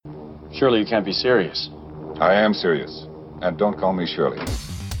Surely you can't be serious. I am serious. And don't call me Shirley.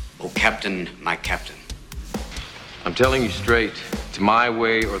 Oh, Captain, my captain. I'm telling you straight, it's my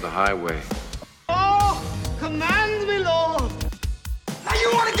way or the highway. Oh, command me, Lord. Now you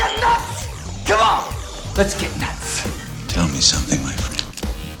want to get nuts? Come on, let's get nuts. Tell me something, my friend.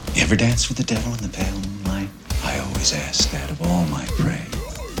 You ever dance with the devil in the pale moonlight? I always ask that of all my prey.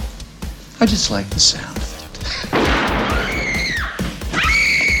 I just like the sound of it.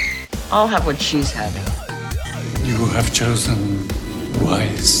 I'll have what she's having. You have chosen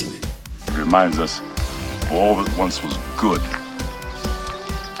wisely. It reminds us of all that once was good.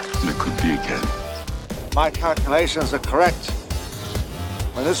 And it could be again. My calculations are correct.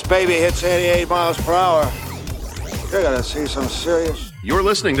 When this baby hits 88 miles per hour, you're gonna see some serious... You're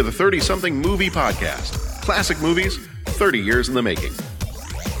listening to the 30-something Movie Podcast. Classic movies, 30 years in the making.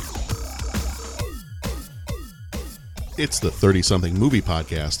 It's the 30-something Movie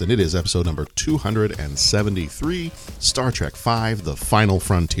Podcast, and it is episode number 273, Star Trek V, The Final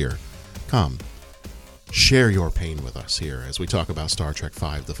Frontier. Come, share your pain with us here as we talk about Star Trek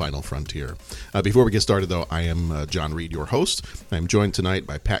V, The Final Frontier. Before we get started, though, I am John Reed, your host. I'm joined tonight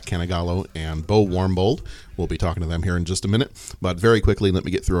by Pat Canigallo and Bo Warmbold. We'll be talking to them here in just a minute. But very quickly, let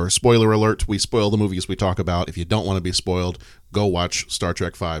me get through our spoiler alert. We spoil the movies we talk about. If you don't want to be spoiled, go watch Star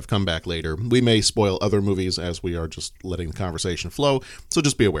Trek V. Come back later. We may spoil other movies as we are just letting the conversation flow. So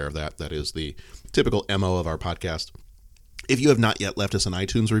just be aware of that. That is the typical MO of our podcast. If you have not yet left us an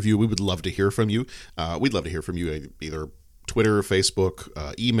iTunes review, we would love to hear from you. We'd love to hear from you either Twitter, Facebook,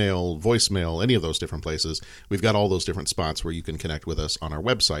 email, voicemail, any of those different places. We've got all those different spots where you can connect with us on our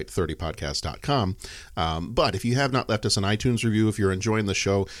website, 30podcast.com. But if you have not left us an iTunes review, if you're enjoying the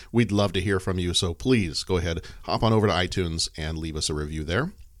show, we'd love to hear from you. So please go ahead, hop on over to iTunes and leave us a review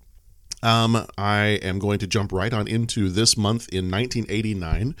there. I am going to jump right on into this month in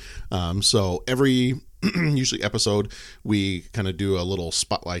 1989. So every usually episode, we kind of do a little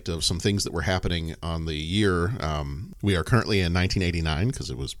spotlight of some things that were happening on the year. We are currently in 1989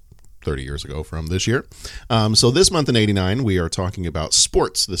 because it was 30 years ago from this year. So this month in 89, we are talking about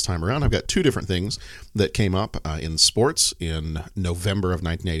sports this time around. I've got two different things that came up in sports in November of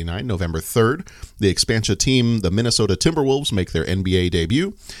 1989. November 3rd, the expansion team, the Minnesota Timberwolves, make their NBA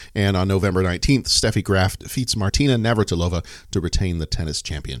debut. And on November 19th, Steffi Graf defeats Martina Navratilova to retain the tennis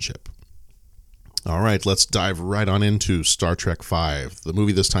championship. All right, let's dive right on into Star Trek V. The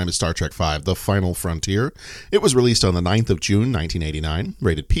movie this time is Star Trek V, The Final Frontier. It was released on the 9th of June, 1989,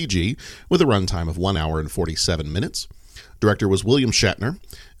 rated PG, with a runtime of 1 hour and 47 minutes. Director was William Shatner.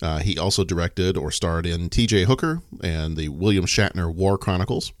 He also directed or starred in T.J. Hooker and the William Shatner War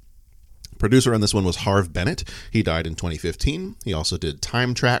Chronicles. Producer on this one was Harve Bennett. He died in 2015. He also did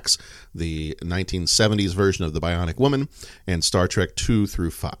Time Tracks, the 1970s version of The Bionic Woman, and Star Trek 2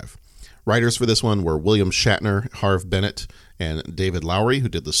 through 5. Writers for this one were William Shatner, Harve Bennett, and David Lowery, who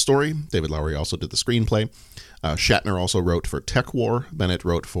did the story. David Lowery also did the screenplay. Shatner also wrote for Tech War. Bennett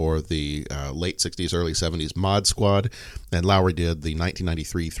wrote for the late 60s, early 70s Mod Squad. And Lowery did the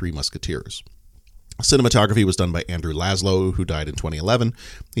 1993 Three Musketeers. Cinematography was done by Andrew Laszlo, who died in 2011.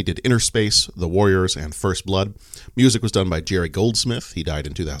 He did Inner Space, The Warriors, and First Blood. Music was done by Jerry Goldsmith. He died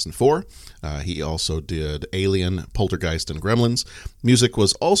in 2004. He also did Alien, Poltergeist, and Gremlins. Music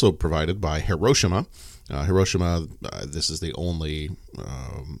was also provided by Hiroshima. This is the only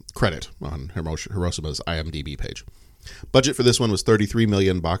credit on Hiroshima's IMDb page. Budget for this one was $33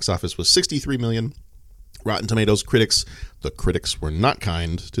 million. Box office was $63 million. Rotten Tomatoes critics, the critics were not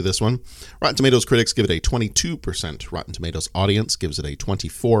kind to this one. Rotten Tomatoes critics give it a 22%. Rotten Tomatoes audience gives it a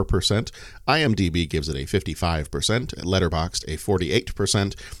 24%. IMDb gives it a 55%. Letterboxd a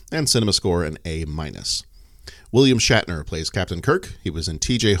 48%. And CinemaScore an A-. William Shatner plays Captain Kirk. He was in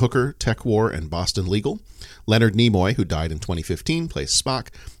T.J. Hooker, Tech War, and Boston Legal. Leonard Nimoy, who died in 2015, plays Spock.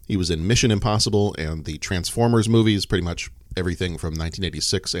 He was in Mission Impossible and the Transformers movies, pretty much everything from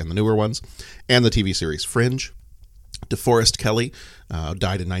 1986 and the newer ones, and the TV series Fringe. DeForest Kelley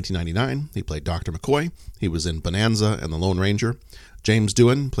died in 1999. He played Dr. McCoy. He was in Bonanza and the Lone Ranger. James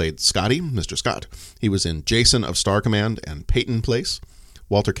Doohan played Scotty, Mr. Scott. He was in Jason of Star Command and Peyton Place.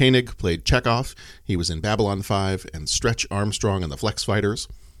 Walter Koenig played Chekhov. He was in Babylon 5 and Stretch Armstrong and the Flex Fighters.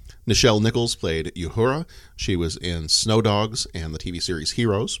 Nichelle Nichols played Uhura. She was in Snow Dogs and the TV series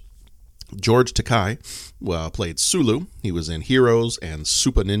Heroes. George Takei played Sulu. He was in Heroes and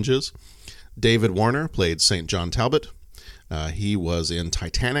Super Ninjas. David Warner played St. John Talbot. He was in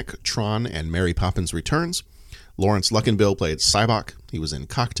Titanic, Tron, and Mary Poppins Returns. Lawrence Luckinbill played Sybok. He was in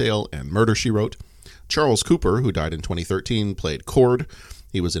Cocktail and Murder, She Wrote. Charles Cooper, who died in 2013, played Cord.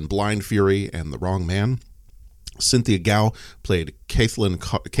 He was in Blind Fury and The Wrong Man. Cynthia Gao played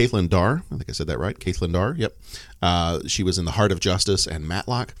Caitlin Dar. I think I said that right. Caitlin Dar, yep. She was in The Heart of Justice and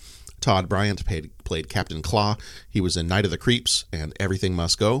Matlock. Todd Bryant played Captain Claw. He was in Night of the Creeps and Everything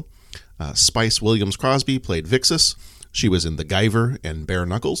Must Go. Spice Williams Crosby played Vixus. She was in The Guyver and Bare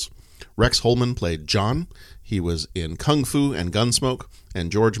Knuckles. Rex Holman played John. He was in Kung Fu and Gunsmoke.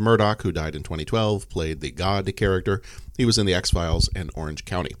 And George Murdoch, who died in 2012, played the God character. He was in The X-Files and Orange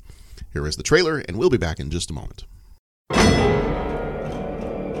County. Here is the trailer, and we'll be back in just a moment.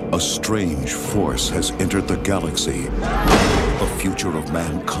 A strange force has entered the galaxy. The future of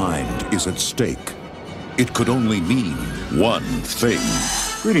mankind is at stake. It could only mean one thing.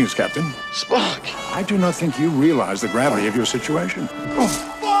 Greetings, Captain. Spock! I do not think you realize the gravity of your situation.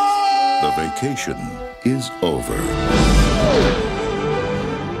 The vacation is over.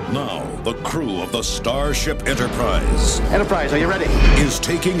 Now, the crew of the Starship Enterprise. Enterprise, are you ready? Is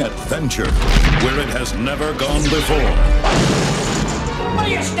taking adventure where it has never gone before. What are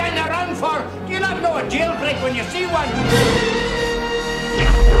you standing around for? Do you not know a jailbreak when you see one?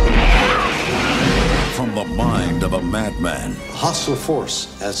 From the mind of a madman. Hostile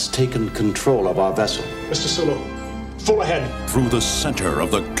force has taken control of our vessel. Mr. Sulu, full ahead. Through the center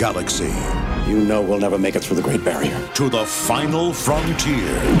of the galaxy. You know we'll never make it through the Great Barrier. To the final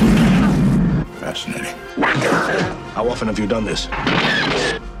frontier. Fascinating. How often have you done this?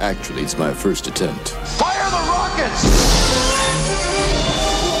 Actually, it's my first attempt. Fire the rockets!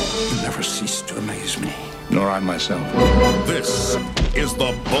 You never cease to amaze me. Nor I myself. This is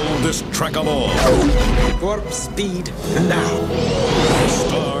the boldest trek of all. Warp speed now.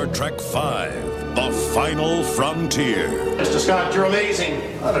 Star Trek V, the final frontier. Mr. Scott, you're amazing.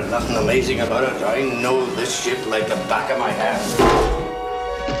 There's nothing amazing about it. I know this ship like the back of my hand.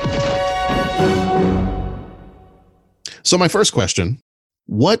 So my first question,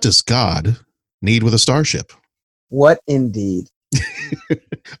 what does God need with a starship? What indeed?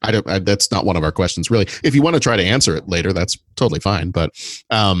 That's not one of our questions, really. If you want to try to answer it later, that's totally fine. But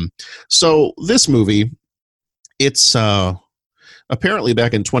so this movie, it's apparently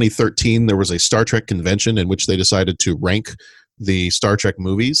back in 2013, there was a Star Trek convention in which they decided to rank the Star Trek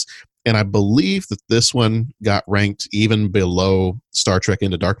movies. And I believe that this one got ranked even below Star Trek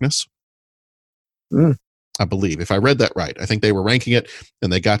Into Darkness. I believe, if I read that right. I think they were ranking it,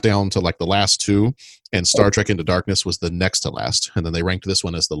 and they got down to like the last two, and Star Trek Into Darkness was the next to last, and then they ranked this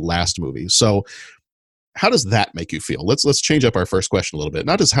one as the last movie. So how does that make you feel? Let's change up our first question a little bit.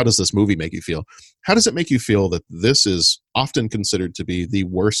 Not just how does this movie make you feel? How does it make you feel that this is often considered to be the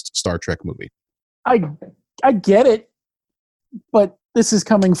worst Star Trek movie? I get it, but this is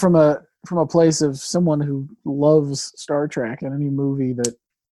coming from a place of someone who loves Star Trek, and any movie that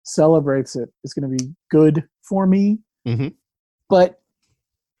celebrates it is going to be good for me. Mm-hmm. But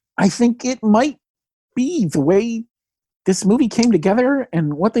I think it might be the way this movie came together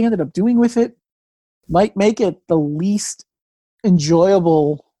and what they ended up doing with it might make it the least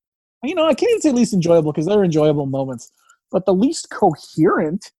enjoyable. I can't even say least enjoyable because there are enjoyable moments, but the least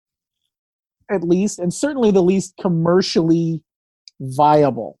coherent, at least, and certainly the least commercially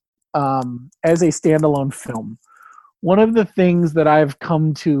viable as a standalone film. One of the things that I've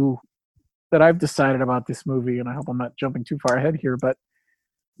decided about this movie, and I hope I'm not jumping too far ahead here, but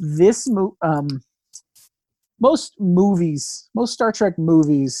most Star Trek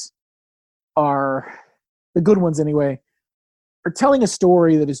movies are, the good ones anyway, are telling a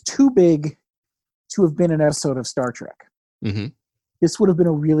story that is too big to have been an episode of Star Trek. Mm-hmm. This would have been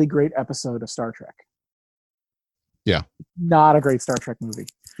a really great episode of Star Trek. Yeah. Not a great Star Trek movie.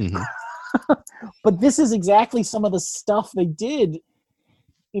 Mm-hmm. But this is exactly some of the stuff they did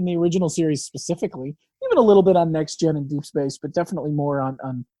in the original series specifically, even a little bit on Next Gen and Deep Space, but definitely more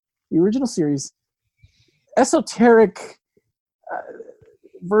on the original series. Esoteric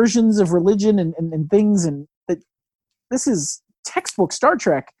versions of religion and things, and that this is textbook Star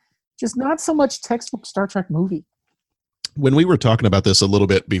Trek, just not so much textbook Star Trek movie. When we were talking about this a little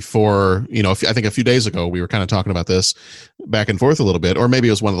bit before, I think a few days ago, we were kind of talking about this back and forth a little bit, or maybe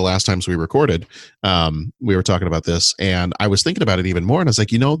it was one of the last times we recorded. We were talking about this, and I was thinking about it even more, and I was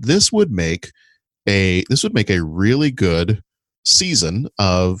like, this would make a really good season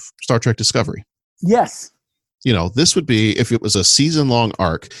of Star Trek Discovery. Yes. This would be, if it was a season-long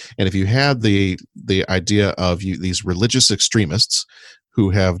arc, and if you had the idea of these religious extremists who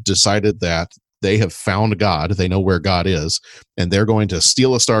have decided that they have found God, they know where God is, and they're going to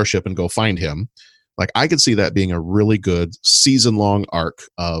steal a starship and go find him. Like, I could see that being a really good season-long arc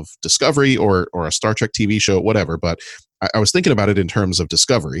of Discovery or a Star Trek TV show, whatever. But I was thinking about it in terms of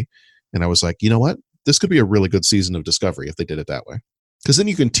Discovery, and I was like, you know what? This could be a really good season of Discovery if they did it that way. Because then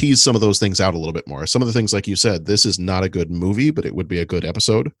you can tease some of those things out a little bit more. Some of the things, like you said, this is not a good movie, but it would be a good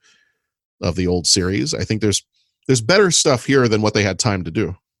episode of the old series. I think there's better stuff here than what they had time to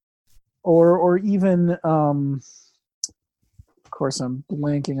do. Or even, of course, I'm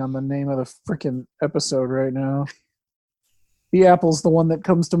blanking on the name of the freaking episode right now. The apple's the one that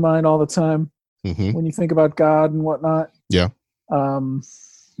comes to mind all the time when you think about God and whatnot. Yeah. I'm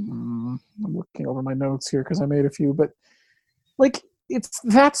looking over my notes here because I made a few, but like it's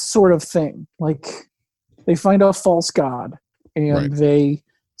that sort of thing. Like they find a false god and they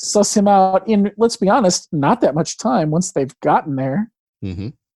suss him out in, let's be honest, not that much time once they've gotten there.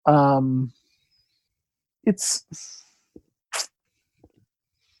 It's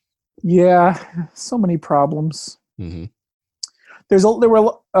so many problems. There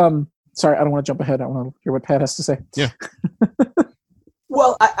were sorry, I don't want to jump ahead. I want to hear what Pat has to say. Yeah.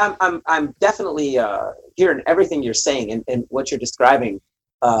 Well, I'm definitely hearing everything you're saying and what you're describing.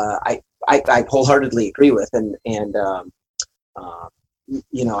 I wholeheartedly agree with, and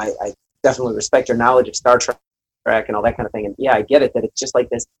you know, I definitely respect your knowledge of Star Trek and all that kind of thing. And yeah, I get it that it's just like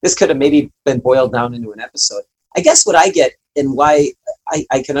this. This could have maybe been boiled down into an episode. I guess what I get and why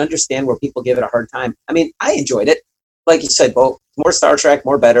I can understand where people give it a hard time. I mean, I enjoyed it. Like you said, both more Star Trek,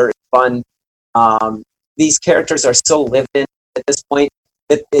 more better, it's fun. These characters are so lived in at this point.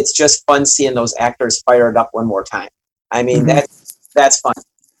 It's just fun seeing those actors fired up one more time. I mean, that's fun.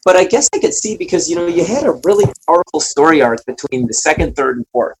 But I guess I could see because, you know, you had a really powerful story arc between the second, third, and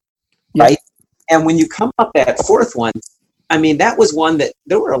fourth, right? And when you come up that fourth one, I mean, that was one that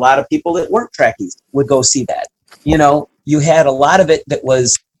there were a lot of people that weren't Trekkies would go see that. You know, you had a lot of it that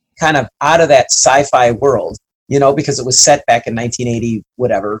was kind of out of that sci-fi world, you know, because it was set back in 1980,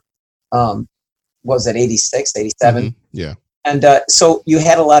 whatever. What was it, 86, 87? Yeah. And so you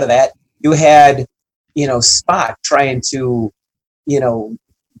had a lot of that. You had, you know, Spock trying to, you know,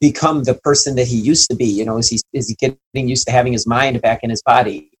 become the person that he used to be, you know, is he getting used to having his mind back in his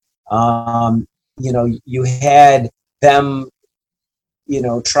body? You know, you had them, you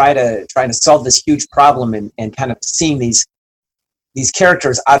know, trying to solve this huge problem and kind of seeing these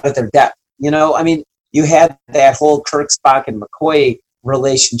characters out of their depth. You know, I mean, you had that whole Kirk, Spock, and McCoy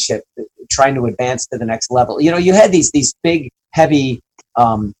relationship trying to advance to the next level. You know, you had these big, heavy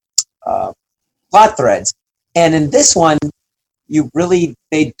plot threads. And in this one,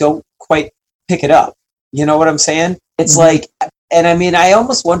 they don't quite pick it up. You know what I'm saying? It's like, and I mean, I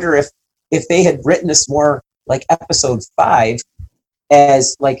almost wonder if they had written this more like episode 5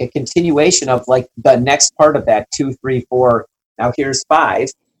 as like a continuation of like the next part of that 2, 3, 4. Now here's 5.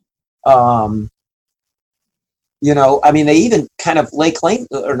 You know, I mean, they even kind of lay claim,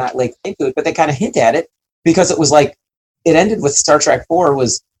 or not lay claim to it, but they kind of hint at it because it was like, it ended with Star Trek 4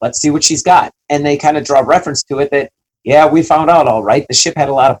 was, let's see what she's got. And they kind of draw reference to it that, yeah, we found out all right. The ship had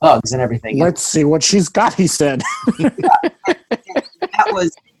a lot of bugs and everything. Let's see what she's got, he said. That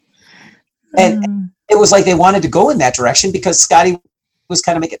was, and it was like they wanted to go in that direction because Scotty was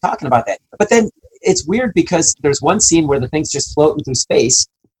kind of talking about that. But then it's weird because there's one scene where the thing's just floating through space,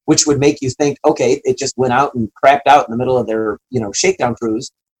 which would make you think, okay, it just went out and crapped out in the middle of their, you know, shakedown cruise.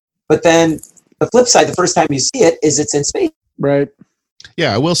 But then the flip side, the first time you see it is it's in space. Right.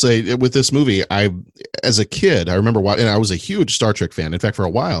 Yeah, I will say with this movie, as a kid, I remember and I was a huge Star Trek fan. In fact, for a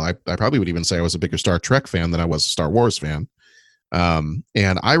while, I probably would even say I was a bigger Star Trek fan than I was a Star Wars fan. And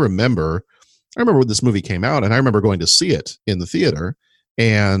I remember when this movie came out, and I remember going to see it in the theater,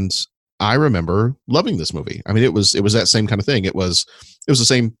 and I remember loving this movie. I mean, it was that same kind of thing. It was the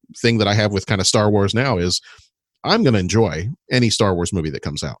same thing that I have with kind of Star Wars now is I'm going to enjoy any Star Wars movie that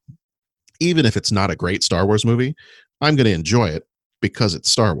comes out. Even if it's not a great Star Wars movie, I'm going to enjoy it because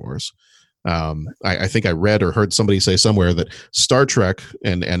it's Star Wars. I think I read or heard somebody say somewhere that Star Trek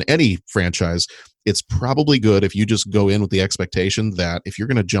and any franchise, it's probably good if you just go in with the expectation that if you're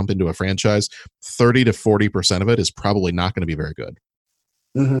going to jump into a franchise, 30 to 40% of it is probably not going to be very good.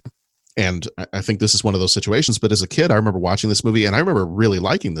 And I think this is one of those situations. But as a kid, I remember watching this movie, and I remember really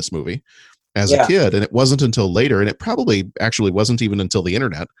liking this movie as a kid. And it wasn't until later, and it probably actually wasn't even until the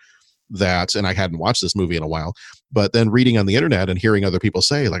internet and I hadn't watched this movie in a while, but then reading on the internet and hearing other people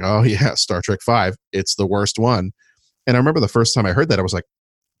say like, oh yeah, Star Trek 5, it's the worst one. And I remember the first time I heard that, I was like,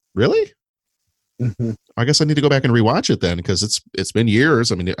 really? I guess I need to go back and rewatch it then, because it's been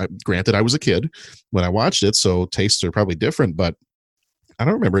years. I mean, granted, I was a kid when I watched it, so tastes are probably different, but I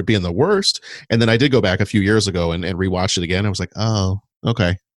don't remember it being the worst. And then I did go back a few years ago and rewatched it again. I was like, oh,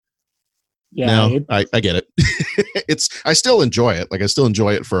 okay. Yeah, no, I get it. I still enjoy it. Like I still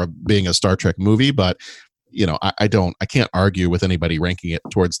enjoy it for being a Star Trek movie, but you know, I can't argue with anybody ranking it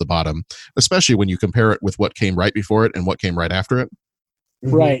towards the bottom, especially when you compare it with what came right before it and what came right after it.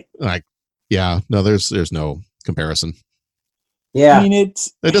 Right. Like, yeah, no, there's no comparison. Yeah. I mean,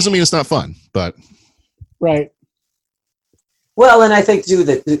 it doesn't mean it's not fun, but right. Well, and I think too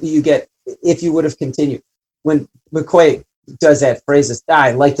that you get, if you would have continued when McCoy does that phrase,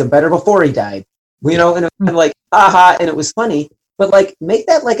 I liked him better before he died, you know, and like, aha, and it was funny, but like make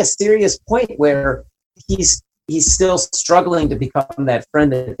that like a serious point where he's still struggling to become that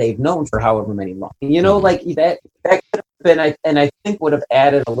friend that they've known for however many long, you know, like that could have been, I think would have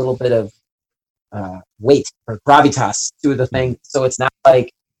added a little bit of weight or gravitas to the thing, so it's not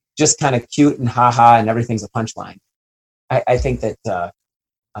like just kind of cute and haha and everything's a punchline. I think that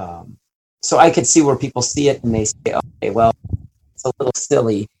so I could see where people see it and they say, okay, well, it's a little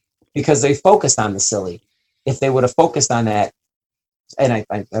silly because they focused on the silly. If they would have focused on that, and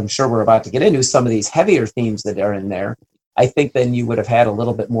I'm sure we're about to get into some of these heavier themes that are in there, I think then you would have had a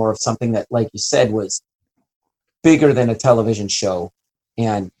little bit more of something that, like you said, was bigger than a television show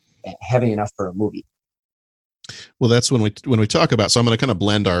and heavy enough for a movie. Well, that's when we talk about. So I'm going to kind of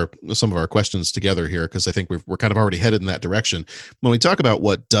blend some of our questions together here because I think we're kind of already headed in that direction. When we talk about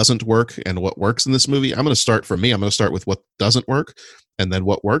what doesn't work and what works in this movie, I'm going to start with what doesn't work, and then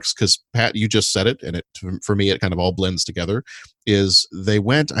what works. Because Pat, you just said it, and for me it kind of all blends together. Is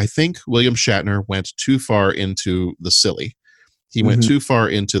I think William Shatner went too far into the silly. He went too far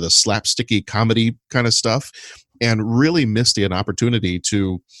into the slapsticky comedy kind of stuff, and really missed an opportunity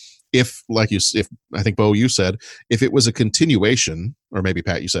to. If I think Bo, you said, if it was a continuation, or maybe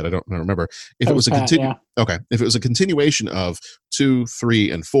Pat, you said, I don't remember. If it was a if it was a continuation of 2,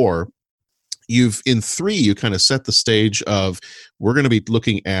 3, and 4, in 3 you kind of set the stage of we're going to be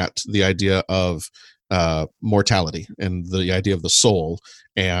looking at the idea of mortality and the idea of the soul,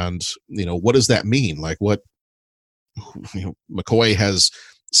 and what does that mean? Like what McCoy has.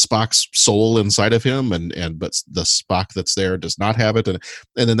 Spock's soul inside of him, but the Spock that's there does not have it, and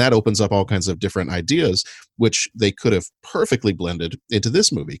then that opens up all kinds of different ideas, which they could have perfectly blended into this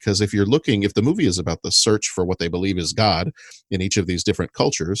movie. Because if the movie is about the search for what they believe is God in each of these different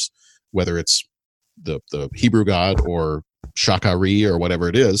cultures, whether it's the Hebrew God or Shakari or whatever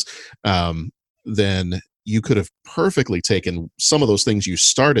it is, then you could have perfectly taken some of those things you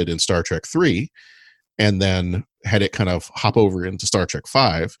started in Star Trek 3 and then had it kind of hop over into Star Trek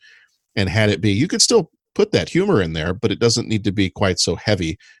 5 and had it be, you could still put that humor in there, but it doesn't need to be quite so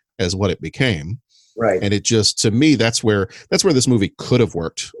heavy as what it became. Right. And it just, to me, that's where this movie could have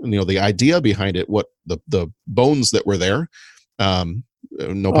worked. The idea behind it, what the bones that were there, no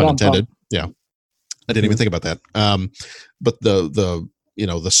pun intended. Yeah. I didn't even think about that. But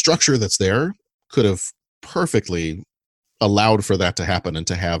the structure that's there could have perfectly allowed for that to happen and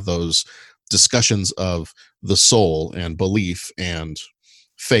to have those discussions of the soul and belief and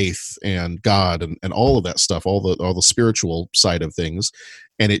faith and God and all of that stuff, all the spiritual side of things.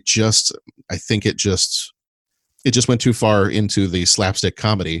 And I think it just went too far into the slapstick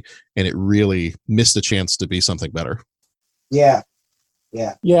comedy, and it really missed a chance to be something better. Yeah.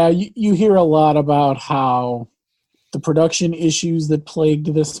 You hear a lot about how the production issues that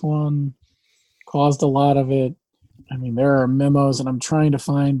plagued this one caused a lot of it. I mean, there are memos, and I'm trying to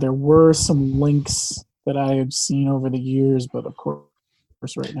find. There were some links that I had seen over the years, but of course,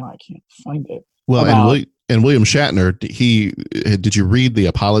 right now I can't find it. Well, and William Shatner, did you read the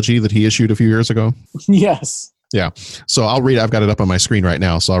apology that he issued a few years ago? Yes. Yeah. So I'll read it. I've got it up on my screen right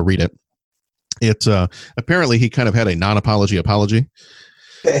now, so I'll read it. It apparently he kind of had a non-apology apology.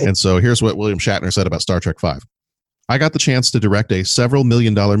 And so here's what William Shatner said about Star Trek V. I got the chance to direct a several $1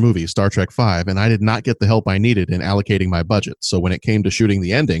 million movie, Star Trek V, and I did not get the help I needed in allocating my budget. So when it came to shooting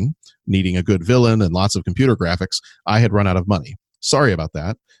the ending, needing a good villain and lots of computer graphics, I had run out of money. Sorry about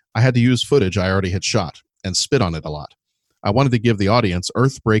that. I had to use footage I already had shot and spit on it a lot. I wanted to give the audience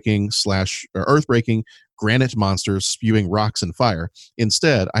earth-breaking granite monsters spewing rocks and fire.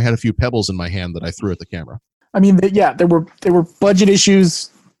 Instead, I had a few pebbles in my hand that I threw at the camera. I mean, there were budget issues.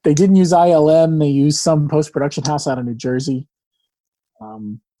 They didn't use ILM. They used some post-production house out of New Jersey.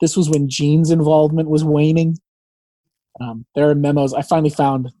 This was when Gene's involvement was waning. There are memos. I finally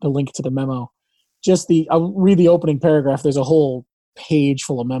found the link to the memo. I'll read the opening paragraph. There's a whole page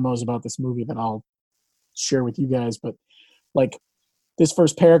full of memos about this movie that I'll share with you guys. But like this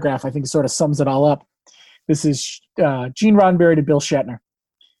first paragraph, I think sort of sums it all up. This is Gene Roddenberry to Bill Shatner.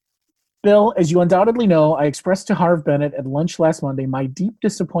 Bill, as you undoubtedly know, I expressed to Harve Bennett at lunch last Monday my deep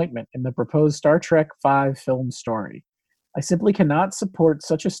disappointment in the proposed Star Trek V film story. I simply cannot support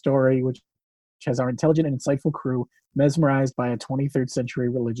such a story which has our intelligent and insightful crew mesmerized by a 23rd century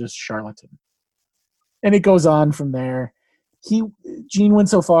religious charlatan. And it goes on from there. Gene went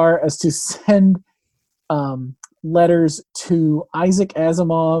so far as to send letters to Isaac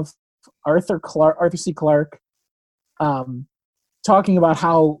Asimov, Arthur C. Clarke, talking about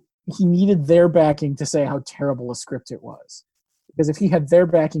how he needed their backing to say how terrible a script it was. Because if he had their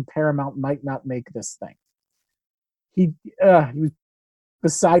backing, Paramount might not make this thing. He was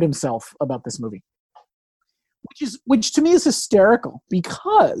beside himself about this movie. Which to me is hysterical,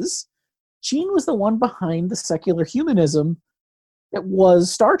 because Gene was the one behind the secular humanism that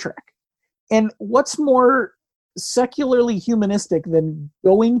was Star Trek. And what's more secularly humanistic than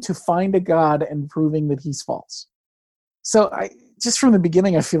going to find a god and proving that he's false? So just from the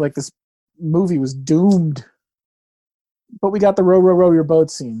beginning, I feel like this movie was doomed. But we got the row, row, row your boat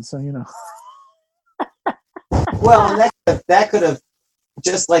scene, so you know. Well, and that could have,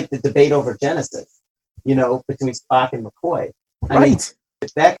 just like the debate over Genesis, you know, between Spock and McCoy. I mean,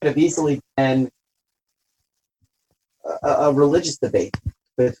 that could have easily been a religious debate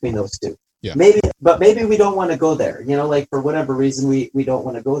between those two. Yeah. Maybe we don't want to go there. You know, like for whatever reason we don't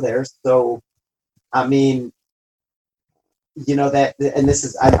want to go there. So, I mean, you know that, and this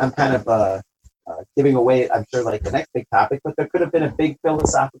is I'm kind of giving away, I'm sure, like the next big topic, but there could have been a big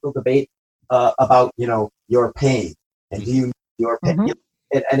philosophical debate about, you know, your pain and do you your pain.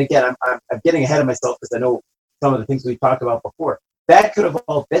 Mm-hmm. And again, I'm getting ahead of myself because I know some of the things we talked about before. That could have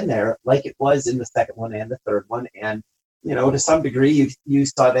all been there, like it was in the second one and the third one, and you know, to some degree, you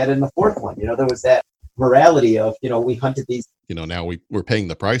saw that in the fourth one. You know, there was that morality of, you know, we hunted these. You know, now we're paying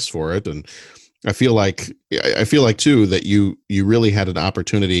the price for it, and I feel like too that you really had an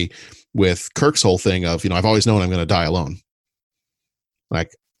opportunity with Kirk's whole thing of, you know, I've always known I'm going to die alone. Like,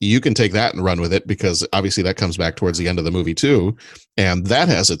 you can take that and run with it, because obviously that comes back towards the end of the movie too, and that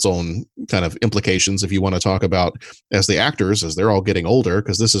has its own kind of implications if you want to talk about as the actors, as they're all getting older,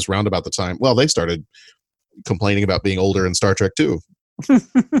 because this is round about the time, well, they started complaining about being older in Star Trek too.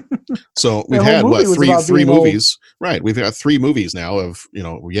 So we've had three movies, right? We've got 3 movies now of, you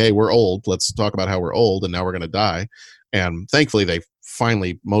know, yay, we're old, let's talk about how we're old, and now we're going to die. And thankfully they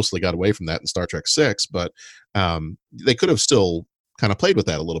finally mostly got away from that in Star Trek 6, but they could have still kind of played with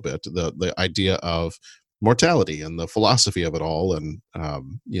that a little bit, the idea of mortality and the philosophy of it all. And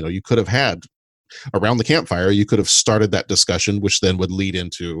you know, you could have had around the campfire, you could have started that discussion, which then would lead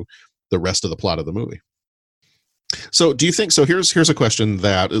into the rest of the plot of the movie. So do you think, so here's a question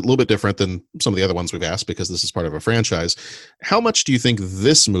that a little bit different than some of the other ones we've asked, because this is part of a franchise. How much do you think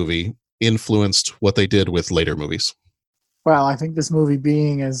this movie influenced what they did with later movies? Well, I think this movie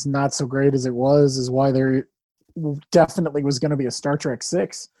being as not so great as it was is why there definitely was going to be a Star Trek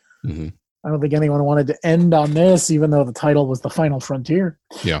 6. Mm-hmm. I don't think anyone wanted to end on this, even though the title was The Final Frontier.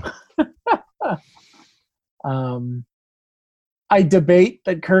 Yeah. I debate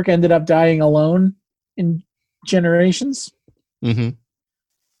that Kirk ended up dying alone in Generations. Mm-hmm. I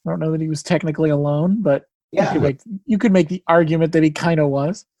don't know that he was technically alone, but yeah, you could make the argument that he kind of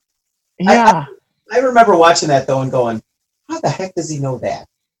was. Yeah. I remember watching that though and going, how the heck does he know that?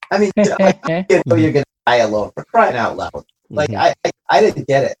 I mean, you know, you're going to die alone, for crying out loud. Like, I didn't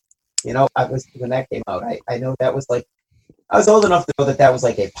get it. You know, when that came out, I know that was like, I was old enough to know that was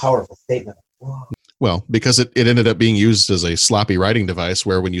like a powerful statement. Whoa. Well, because it ended up being used as a sloppy writing device,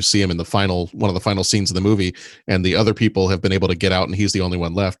 where when you see him in one of the final scenes of the movie, and the other people have been able to get out and he's the only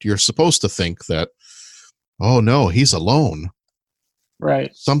one left, you're supposed to think that, oh no, he's alone.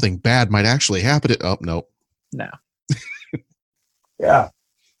 Right. Something bad might actually happen. No. Yeah.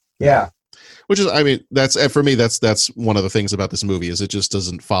 Yeah. Which is, I mean, that's, for me, that's one of the things about this movie, is it just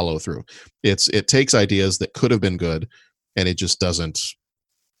doesn't follow through. It takes ideas that could have been good, and it just doesn't,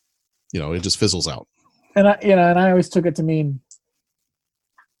 you know, it just fizzles out. And I always took it to mean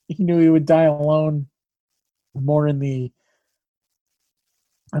he knew he would die alone, more in the,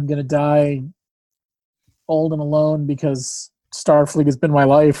 I'm going to die old and alone because Starfleet has been my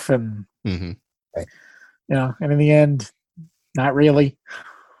life, and mm-hmm. you know, and in the end, not really.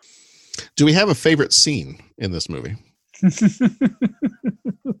 Do we have a favorite scene in this movie?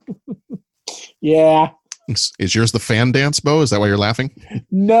 Yeah. Is yours the fan dance, Bo? Is that why you're laughing?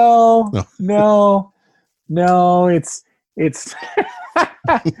 No. It's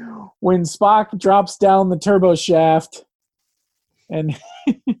when Spock drops down the turbo shaft, and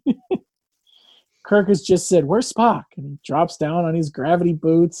Kirk has just said, "Where's Spock?" And he drops down on his gravity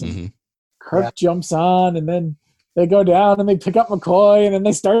boots, and mm-hmm. Kirk jumps on, and then they go down and they pick up McCoy, and then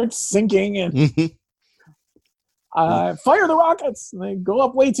they start sinking, and mm-hmm. Fire the rockets, and they go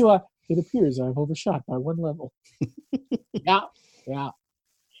up way too high. It appears I've overshot by 1 level. Yeah.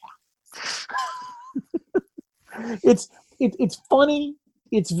 It's funny.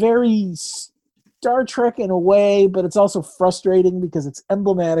 It's very Star Trek in a way, but it's also frustrating because it's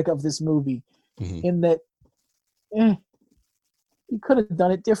emblematic of this movie, mm-hmm. in that You could have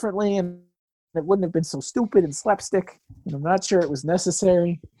done it differently, and it wouldn't have been so stupid and slapstick. And I'm not sure it was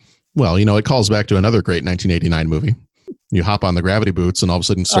necessary. Well, it calls back to another great 1989 movie. You hop on the gravity boots and all of a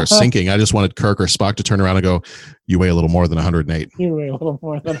sudden start sinking. I just wanted Kirk or Spock to turn around and go, "You weigh a little more than 108." You weigh a little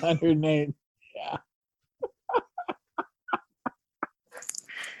more than 108. Yeah.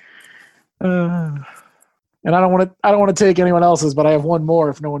 And I don't want to take anyone else's, but I have one more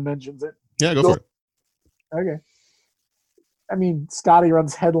if no one mentions it. Yeah, go for it. Okay. I mean, Scotty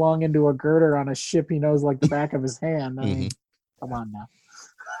runs headlong into a girder on a ship he knows like the back of his hand. I mean, come on now.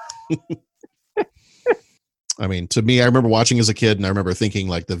 I mean, to me, I remember watching as a kid, and I remember thinking,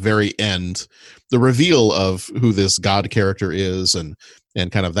 like, the very end, the reveal of who this God character is, and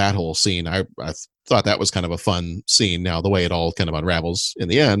kind of that whole scene. I thought that was kind of a fun scene. Now, the way it all kind of unravels in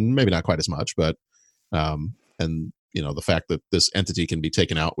the end, maybe not quite as much, but and the fact that this entity can be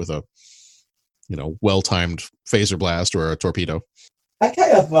taken out with a well-timed phaser blast or a torpedo. I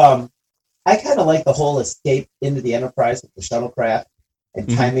kind of like the whole escape into the Enterprise with the shuttlecraft and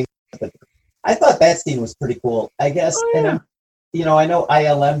timing. I thought that scene was pretty cool, I guess. Oh, yeah. And I know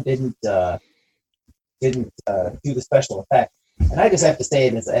ILM didn't do the special effects, and I just have to say,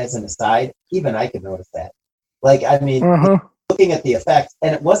 as an aside, even I could notice that. Like, I mean, looking at the effects,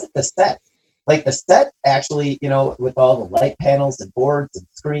 and it wasn't the set. Like, the set actually, with all the light panels and boards and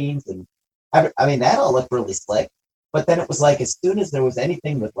screens, and I mean, that all looked really slick. But then it was like, as soon as there was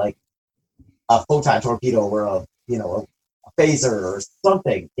anything with like a photon torpedo or a phaser or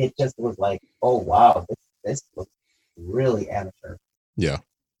something, it just was like, oh wow, this looks really amateur. Yeah.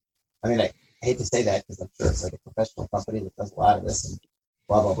 I mean, I hate to say that because I'm sure it's like a professional company that does a lot of this and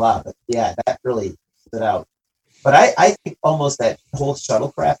blah blah blah. But yeah, that really stood out. But I think almost that whole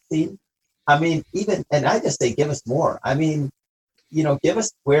shuttlecraft scene. I mean, and I just say, give us more. I mean, give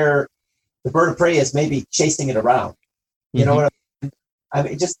us where the bird of prey is maybe chasing it around. You know what I mean? I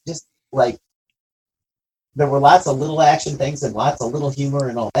mean, just like, there were lots of little action things and lots of little humor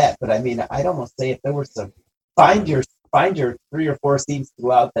and all that. But I mean, I'd almost say if there were some, find your 3 or 4 scenes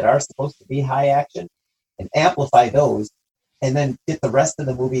throughout that are supposed to be high action and amplify those, and then get the rest of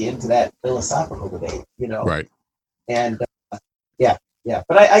the movie into that philosophical debate, Right. And yeah.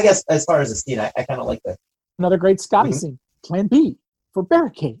 But I guess as far as the scene, I kind of like that. Another great Scotty scene. Plan B for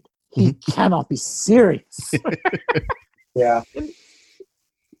barricade. He cannot be serious. Yeah.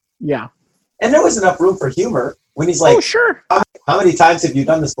 Yeah. And there was enough room for humor when he's like, "Oh, sure. How many times have you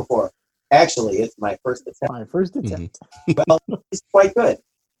done this before?" Actually, it's my first attempt. Well, it's quite good.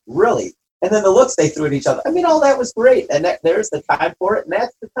 Really. And then the looks they threw at each other. I mean, all that was great. And there's the time for it, and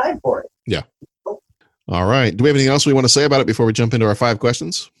that's the time for it. Yeah. All right. Do we have anything else we want to say about it before we jump into our 5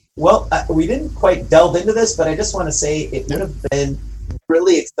 questions? Well, we didn't quite delve into this, but I just want to say it would have been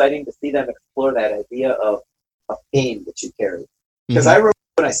really exciting to see them explore that idea of pain that you carry. Because I remember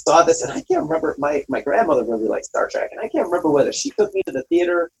when I saw this, and I can't remember, my grandmother really liked Star Trek, and I can't remember whether she took me to the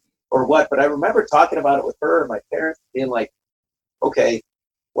theater or what, but I remember talking about it with her and my parents, being like, okay,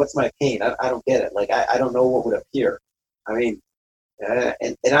 what's my pain? I don't get it. Like, I don't know what would appear. I mean,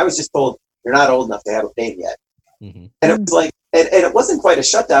 and I was just told, you're not old enough to have a pain yet. And it was like, and it wasn't quite a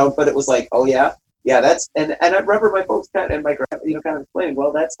shutdown, but it was like, oh yeah, that's, and I remember my folks and my grandma, kind of explaining,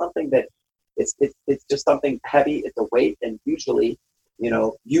 well, that's something that it's just something heavy. It's a weight, and usually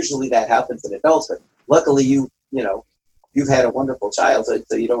that happens in adulthood. Luckily, you've had a wonderful childhood,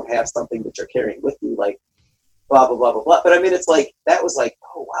 so you don't have something that you're carrying with you, like blah blah blah blah blah. But I mean, it's like, that was like,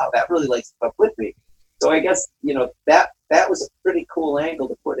 oh wow, that really like stuck with me. So I guess that was a pretty cool angle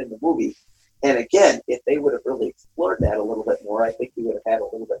to put in the movie. And again, if they would have really explored that a little bit more, I think we would have had a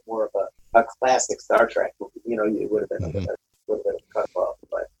little bit more of a classic Star Trek movie. It would have been a little bit of a cut off,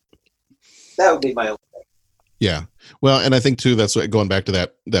 but that would be my own thing. Yeah. Well, and I think too, that's what, going back to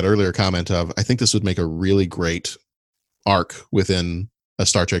that earlier comment of, I think this would make a really great arc within a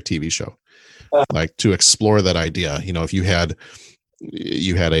Star Trek TV show, like to explore that idea. If you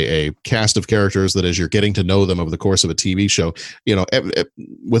had a cast of characters that, as you're getting to know them over the course of a TV show,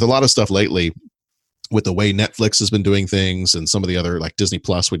 with a lot of stuff lately, with the way Netflix has been doing things and some of the other, like Disney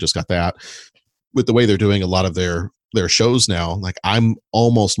Plus, we just got that, with the way they're doing a lot of their shows now, like, I'm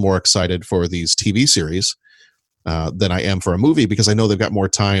almost more excited for these TV series than I am for a movie, because I know they've got more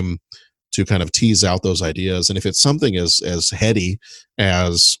time to kind of tease out those ideas. And if it's something as heady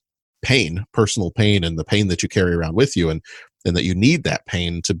as pain, personal pain, and the pain that you carry around with you, and that you need that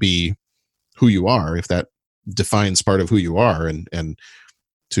pain to be who you are, if that defines part of who you are, and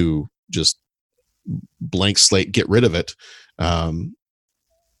to just blank slate get rid of it,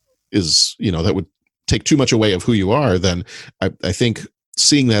 is, that would take too much away of who you are, then I think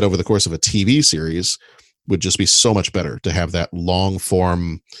seeing that over the course of a TV series would just be so much better to have that long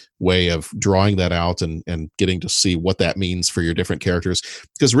form way of drawing that out and getting to see what that means for your different characters.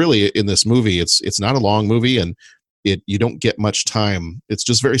 Because really in this movie, it's not a long movie, and you don't get much time. It's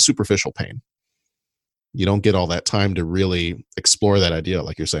just very superficial pain. You don't get all that time to really explore that idea,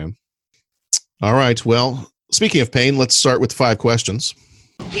 like you're saying. All right. Well, speaking of pain, let's start with 5 questions.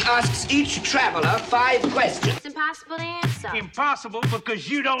 He asks each traveler 5 questions. It's impossible to answer. Impossible because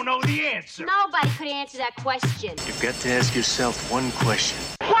you don't know the answer. Nobody could answer that question. You've got to ask yourself one question.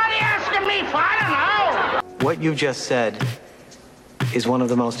 What are you asking me for? I don't know. What you've just said is one of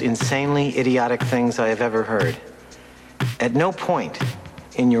the most insanely idiotic things I have ever heard. At no point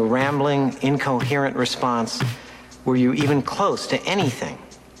in your rambling, incoherent response were you even close to anything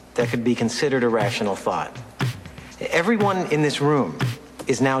that could be considered a rational thought. Everyone in this room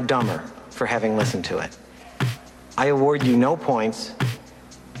is now dumber for having listened to it. I award you no points,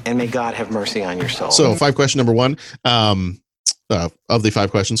 and may God have mercy on your soul. So, question number 1, of the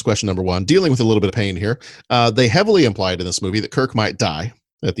 5 questions, question number 1, dealing with a little bit of pain here. They heavily implied in this movie that Kirk might die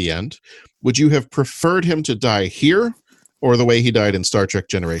at the end. Would you have preferred him to die here, or the way he died in Star Trek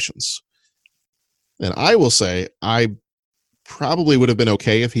Generations? And I will say, I probably would have been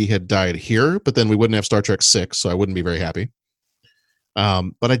okay if he had died here, but then we wouldn't have Star Trek 6, so I wouldn't be very happy.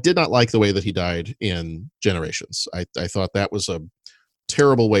 But I did not like the way that he died in Generations. I thought that was a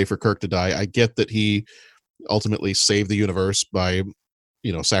terrible way for Kirk to die. I get that he ultimately saved the universe by,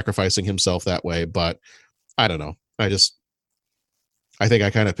 sacrificing himself that way, but I don't know. I think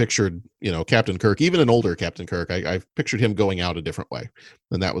I kind of pictured, Captain Kirk, even an older Captain Kirk, I pictured him going out a different way.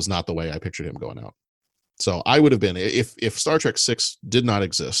 And that was not the way I pictured him going out. So I would have been, if Star Trek 6 did not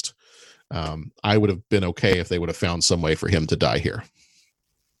exist, I would have been okay if they would have found some way for him to die here.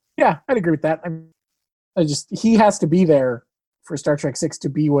 Yeah, I'd agree with that. He has to be there for Star Trek 6 to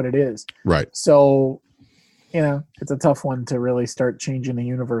be what it is. Right. So, it's a tough one to really start changing the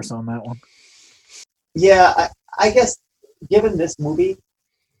universe on that one. Yeah, I guess given this movie,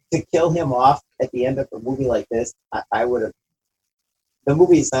 to kill him off at the end of a movie like this, I would have. The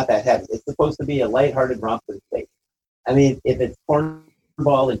movie is not that heavy. It's supposed to be a lighthearted romp for the sake. I mean, if it's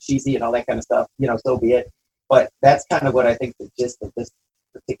cornball and cheesy and all that kind of stuff, so be it. But that's kind of what I think the gist of this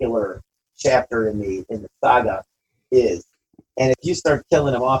particular chapter in the saga is. And if you start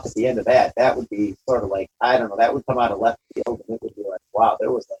killing him off at the end of that would be sort of like, I don't know, that would come out of left field, and it would be like, wow,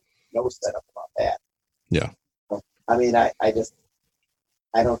 there was no setup about that. Yeah. I mean, I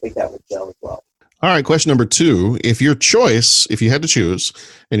don't think that would gel as well. All right, question number 2. If you had to choose,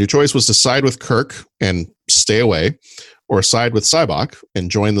 and your choice was to side with Kirk and stay away, or side with Sybok and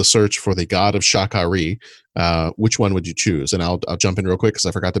join the search for the god of Shakari, which one would you choose? And I'll jump in real quick because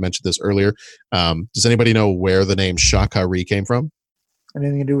I forgot to mention this earlier. Does anybody know where the name Shakari came from?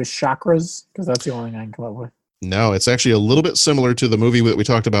 Anything to do with chakras? Because that's the only thing I can come up with. No, it's actually a little bit similar to the movie that we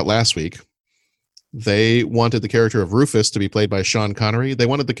talked about last week. They wanted the character of Rufus to be played by Sean Connery. They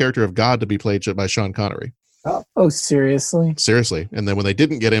wanted the character of God to be played by Sean Connery. Oh, seriously? Seriously. And then when they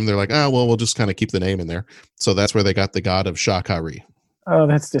didn't get him, they're like, we'll just kind of keep the name in there. So that's where they got the god of Shakari. Oh,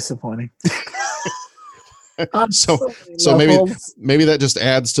 that's disappointing. so maybe that just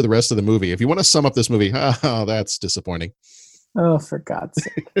adds to the rest of the movie. If you want to sum up this movie, that's disappointing. Oh, for God's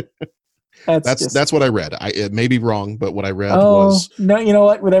sake. That's what I read. It may be wrong, but what I read was... No, you know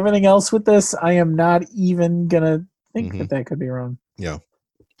what? With everything else with this, I am not even going to think that could be wrong. Yeah.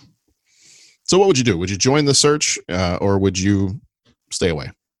 So what would you do? Would you join the search or would you stay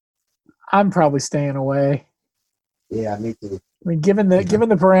away? I'm probably staying away. Yeah, me too. I mean, given the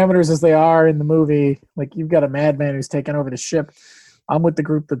parameters as they are in the movie, like you've got a madman who's taken over the ship. I'm with the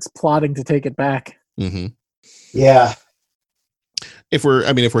group that's plotting to take it back. Mm-hmm. Yeah. If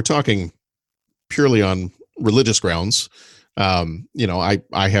we're talking purely on religious grounds,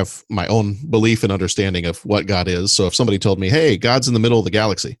 I have my own belief and understanding of what God is. So if somebody told me, "Hey, God's in the middle of the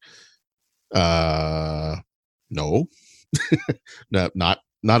galaxy," no,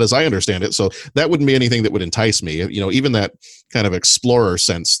 not as I understand it. So that wouldn't be anything that would entice me. Even that kind of explorer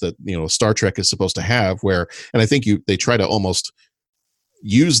sense that Star Trek is supposed to have, and I think they try to almost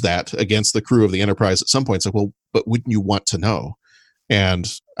use that against the crew of the Enterprise at some point. It's like, well, but wouldn't you want to know?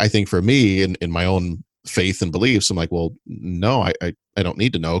 And I think for me, in my own faith and beliefs, I'm like, well, no, I don't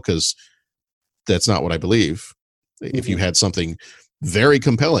need to know because that's not what I believe. Mm-hmm. If you had something very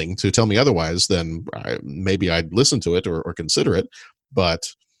compelling to tell me otherwise, then maybe I'd listen to it or consider it. But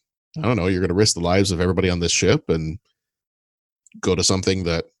I don't know, you're going to risk the lives of everybody on this ship and go to something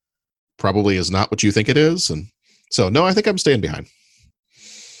that probably is not what you think it is. And so, no, I think I'm staying behind.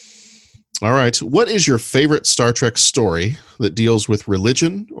 All right. What is your favorite Star Trek story that deals with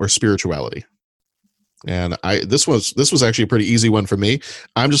religion or spirituality? And this was actually a pretty easy one for me.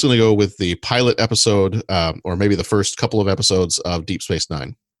 I'm just going to go with the pilot episode, or maybe the first couple of episodes of Deep Space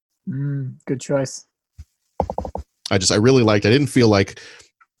Nine. Good choice. I really liked. I didn't feel like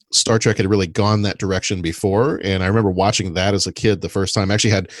Star Trek had really gone that direction before, and I remember watching that as a kid the first time.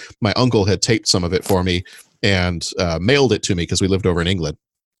 Actually, my uncle had taped some of it for me and mailed it to me because we lived over in England.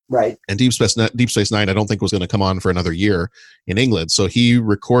 Right. And Deep Space Nine, I don't think was going to come on for another year in England. So he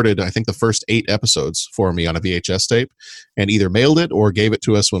recorded, I think, the first 8 episodes for me on a VHS tape, and either mailed it or gave it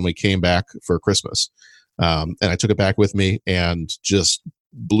to us when we came back for Christmas. And I took it back with me and just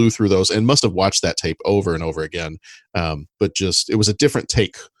blew through those, and must have watched that tape over and over again. But it was a different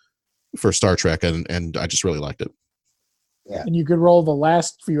take for Star Trek, and I just really liked it. Yeah. And you could roll the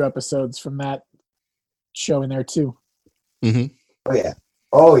last few episodes from that show in there too. Mm-hmm. Oh yeah.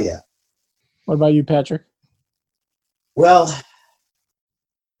 Oh yeah. What about you, Patrick? Well,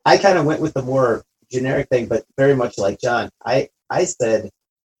 I kind of went with the more generic thing, but very much like John. I said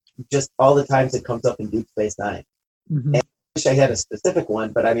just all the times it comes up in Deep Space Nine. Mm-hmm. And I wish I had a specific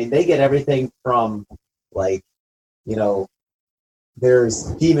one, but I mean, they get everything from like, there's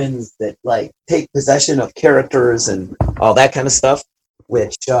demons that like take possession of characters and all that kind of stuff,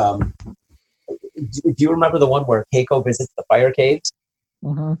 which, do you remember the one where Keiko visits the fire caves?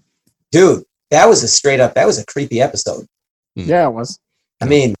 Mm-hmm. Dude, that was a creepy episode. Yeah, it was. I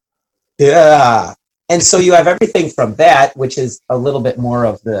mean, yeah. And so you have everything from that, which is a little bit more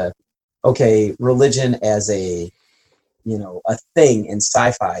of the, religion as a thing in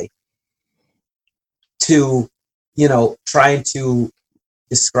sci-fi, to, trying to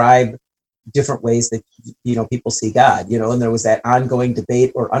describe different ways that, people see God, and there was that ongoing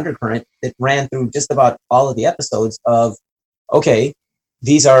debate or undercurrent that ran through just about all of the episodes of,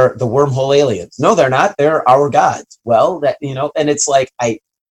 these are the wormhole aliens. No, they're not. They're our gods. Well, that, and it's like, I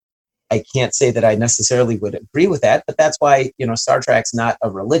can't say that I necessarily would agree with that, but that's why, Star Trek's not a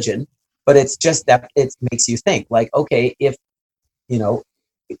religion, but it's just that it makes you think like, if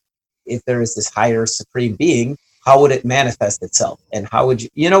there is this higher supreme being, how would it manifest itself? And how would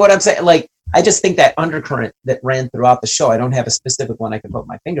you know what I'm saying? Like, I just think that undercurrent that ran throughout the show, I don't have a specific one I can put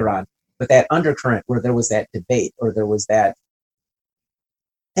my finger on, but that undercurrent where there was that debate or there was that,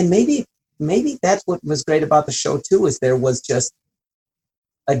 and maybe that's what was great about the show too, is there was just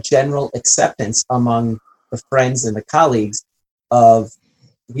a general acceptance among the friends and the colleagues of,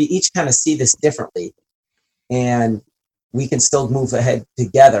 we each kind of see this differently, and we can still move ahead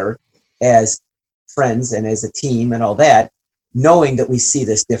together as friends and as a team and all that, knowing that we see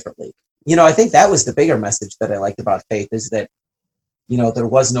this differently. I think that was the bigger message that I liked about Faith, is that, there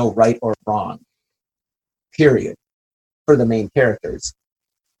was no right or wrong, period, for the main characters.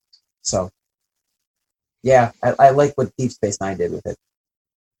 So, yeah, I like what Deep Space Nine did with it.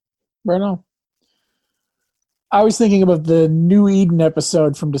 Right on. I was thinking about the New Eden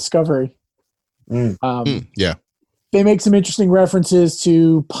episode from Discovery. Yeah. They make some interesting references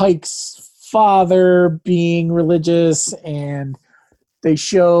to Pike's father being religious, and they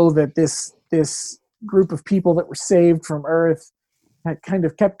show that this group of people that were saved from Earth had kind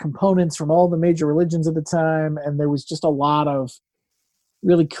of kept components from all the major religions at the time, and there was just a lot of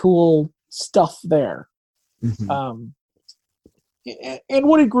really cool stuff there. Mm-hmm. And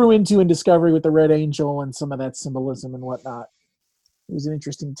what it grew into in Discovery with the Red Angel and some of that symbolism and whatnot. It was an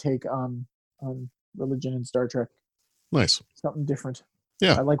interesting take on religion in Star Trek. Nice. Something different.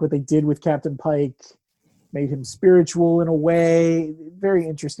 Yeah. I like what they did with Captain Pike. Made him spiritual in a way. Very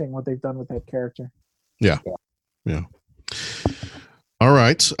interesting what they've done with that character. Yeah. All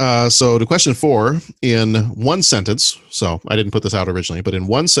right. So to question 4, in one sentence, so I didn't put this out originally, but in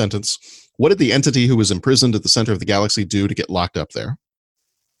one sentence, what did the entity who was imprisoned at the center of the galaxy do to get locked up there?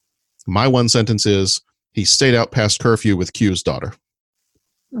 My one sentence is, he stayed out past curfew with Q's daughter.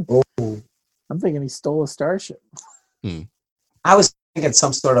 Oh. I'm thinking he stole a starship. I was thinking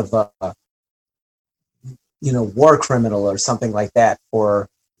some sort of war criminal or something like that for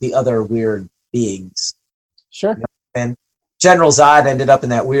the other weird beings. Sure. And General Zod ended up in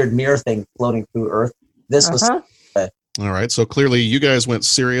that weird mirror thing floating through Earth. This was all right. So clearly you guys went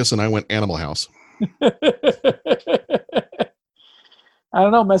serious and I went Animal House. I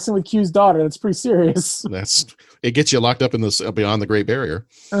don't know, messing with Q's daughter, that's pretty serious. It gets you locked up in this beyond the Great Barrier.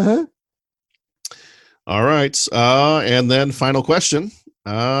 Uh-huh. All right. And then final question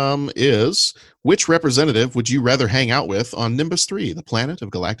is, which representative would you rather hang out with on Nimbus 3, the planet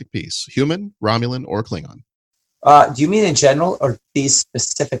of galactic peace? Human, Romulan, or Klingon? Do you mean in general, or these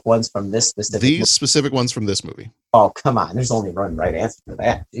specific ones from this specific movie? Specific ones from this movie. Oh, come on. There's only one right answer for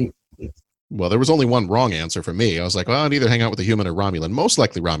that. Jeez. Well, there was only one wrong answer for me. I was like, well, I'd either hang out with a human or Romulan. Most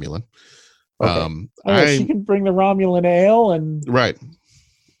likely Romulan. Okay. She can bring the Romulan ale and right.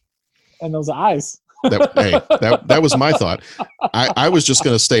 And those eyes. That was my thought. I was just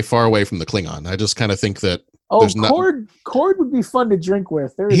going to stay far away from the Klingon. I just kind of think that. Cord would be fun to drink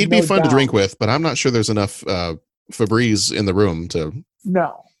with. He'd be fun to drink with, but I'm not sure there's enough Febreze in the room to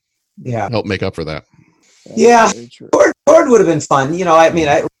help make up for that. Yeah, Cord would have been fun. You know, I mean,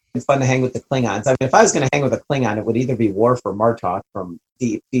 it would have been fun to hang with the Klingons. I mean, if I was going to hang with a Klingon, it would either be Worf or Martok from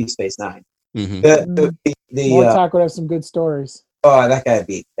Deep Space Nine. Mm-hmm. Martok would have some good stories. Oh, that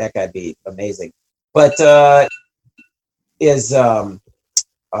guy'd be amazing. But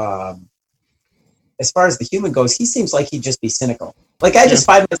as far as the human goes, he seems like he'd just be cynical. Like I just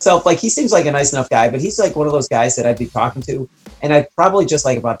find myself like he seems like a nice enough guy, but he's like one of those guys that I'd be talking to, and I'd probably just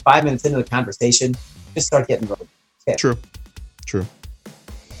like about 5 minutes into the conversation, just start getting really True.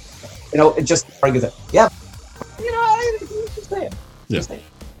 You know, it just argue that. Yeah. You know, I just saying.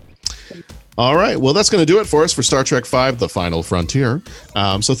 Yeah. All right. Well, that's going to do it for us for Star Trek V: The Final Frontier.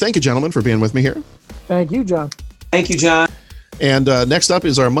 So thank you, gentlemen, for being with me here. Thank you, John. Thank you, John. And next up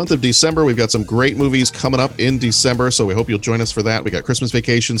is our month of December. We've got some great movies coming up in December, so we hope you'll join us for that. We got Christmas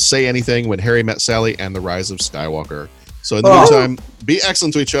Vacation, Say Anything, When Harry Met Sally, and The Rise of Skywalker. So in the meantime, be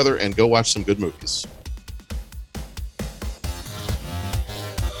excellent to each other and go watch some good movies.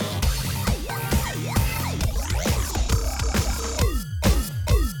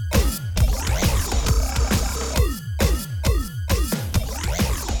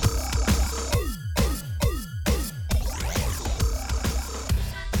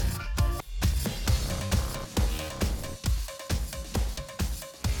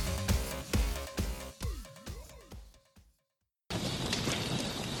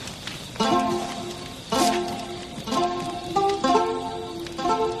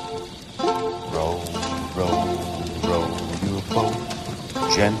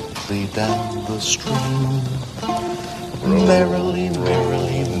 Gently down the stream, merrily,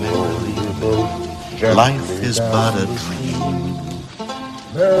 merrily, merrily, life is but a dream.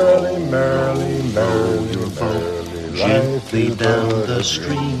 Merrily, merrily, merrily, merrily, gently down the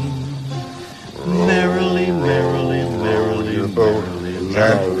stream, merrily, merrily, merrily, merrily,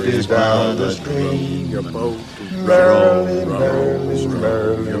 life is but a dream. Merrily, merrily.